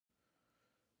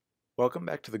Welcome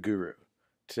back to the Guru.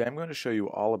 Today I'm going to show you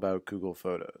all about Google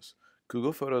Photos.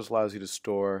 Google Photos allows you to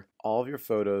store all of your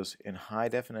photos in high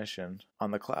definition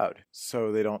on the cloud,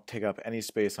 so they don't take up any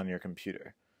space on your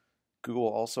computer. Google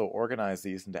will also organize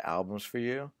these into albums for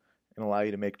you and allow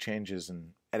you to make changes and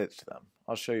edits to them.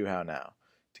 I'll show you how now.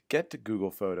 To get to Google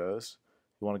Photos,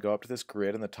 you want to go up to this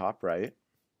grid in the top right,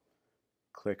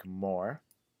 click More,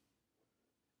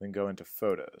 then go into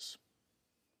Photos.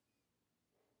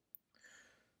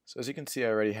 So as you can see, I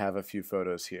already have a few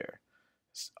photos here.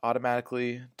 It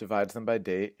automatically divides them by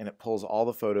date, and it pulls all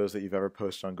the photos that you've ever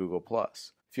posted on Google+.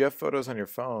 If you have photos on your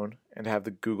phone and have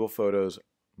the Google Photos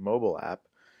mobile app,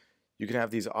 you can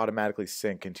have these automatically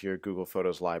sync into your Google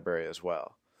Photos library as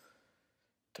well.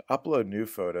 To upload new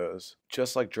photos,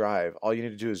 just like Drive, all you need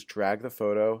to do is drag the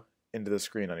photo into the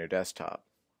screen on your desktop.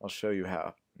 I'll show you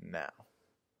how now.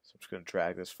 So I'm just going to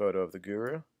drag this photo of the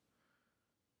Guru.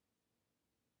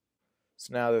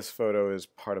 So now this photo is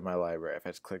part of my library. If I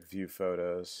just click View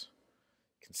Photos,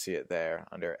 you can see it there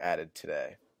under Added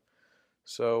Today.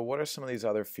 So what are some of these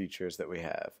other features that we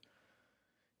have?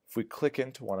 If we click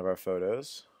into one of our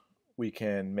photos, we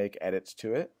can make edits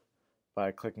to it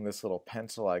by clicking this little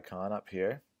pencil icon up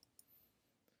here.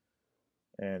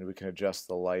 And we can adjust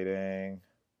the lighting,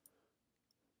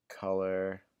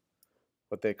 color,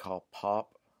 what they call pop.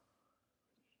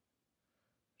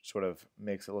 Sort of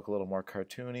makes it look a little more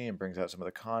cartoony and brings out some of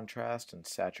the contrast and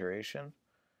saturation.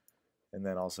 And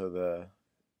then also the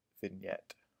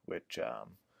vignette, which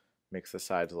makes the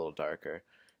sides a little darker.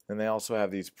 Then they also have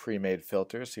these pre-made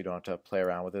filters, so you don't have to play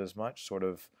around with it as much, sort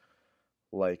of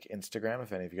like Instagram,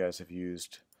 if any of you guys have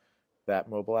used that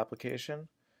mobile application.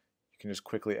 You can just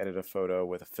quickly edit a photo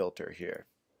with a filter here.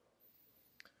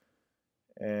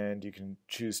 And you can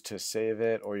choose to save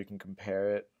it, or you can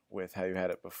compare it with how you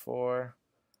had it before.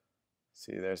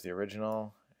 See, there's the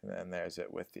original, and then there's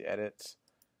it with the edits.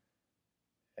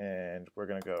 And we're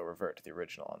going to go revert to the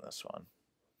original on this one.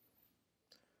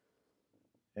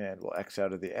 And we'll X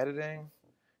out of the editing.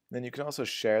 Then you can also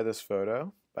share this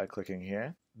photo by clicking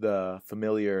here, the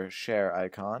familiar share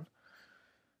icon.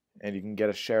 And you can get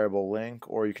a shareable link,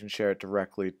 or you can share it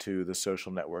directly to the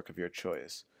social network of your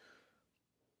choice.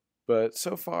 But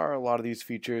so far, a lot of these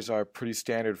features are pretty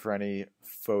standard for any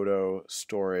photo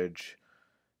storage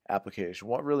application.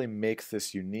 What really makes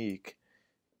this unique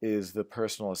is the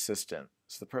personal assistant.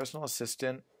 So the personal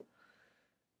assistant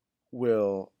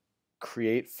will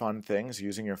create fun things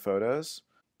using your photos.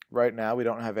 Right now we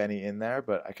don't have any in there,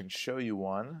 but I can show you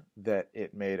one that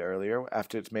it made earlier.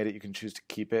 After it's made it, you can choose to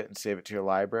keep it and save it to your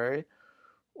library,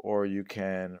 or you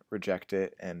can reject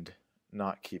it and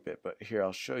not keep it. But here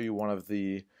I'll show you one of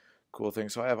the cool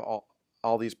things. So I have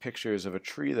all these pictures of a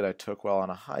tree that I took while on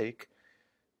a hike,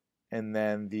 and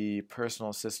then the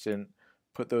personal assistant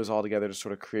put those all together to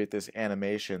sort of create this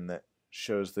animation that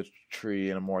shows the tree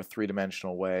in a more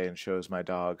three-dimensional way and shows my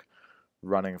dog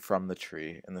running from the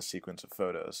tree in the sequence of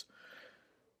photos.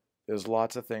 There's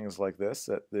lots of things like this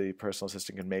that the personal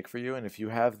assistant can make for you, and if you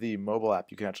have the mobile app,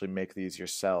 you can actually make these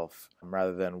yourself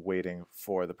rather than waiting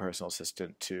for the personal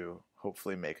assistant to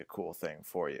hopefully make a cool thing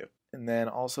for you. And then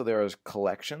also there are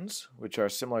collections, which are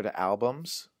similar to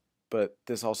albums, but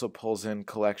this also pulls in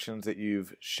collections that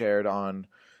you've shared on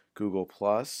Google+,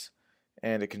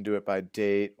 and it can do it by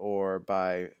date or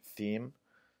by theme.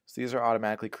 So these are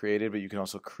automatically created, but you can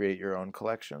also create your own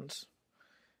collections.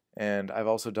 And I've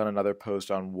also done another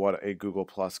post on what a Google+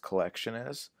 collection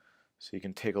is, so you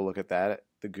can take a look at that at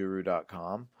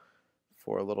theguru.com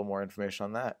for a little more information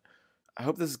on that. I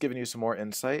hope this has given you some more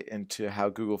insight into how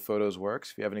Google Photos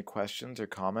works. If you have any questions or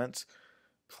comments,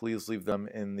 please leave them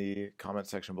in the comment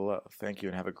section below. Thank you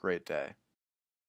and have a great day.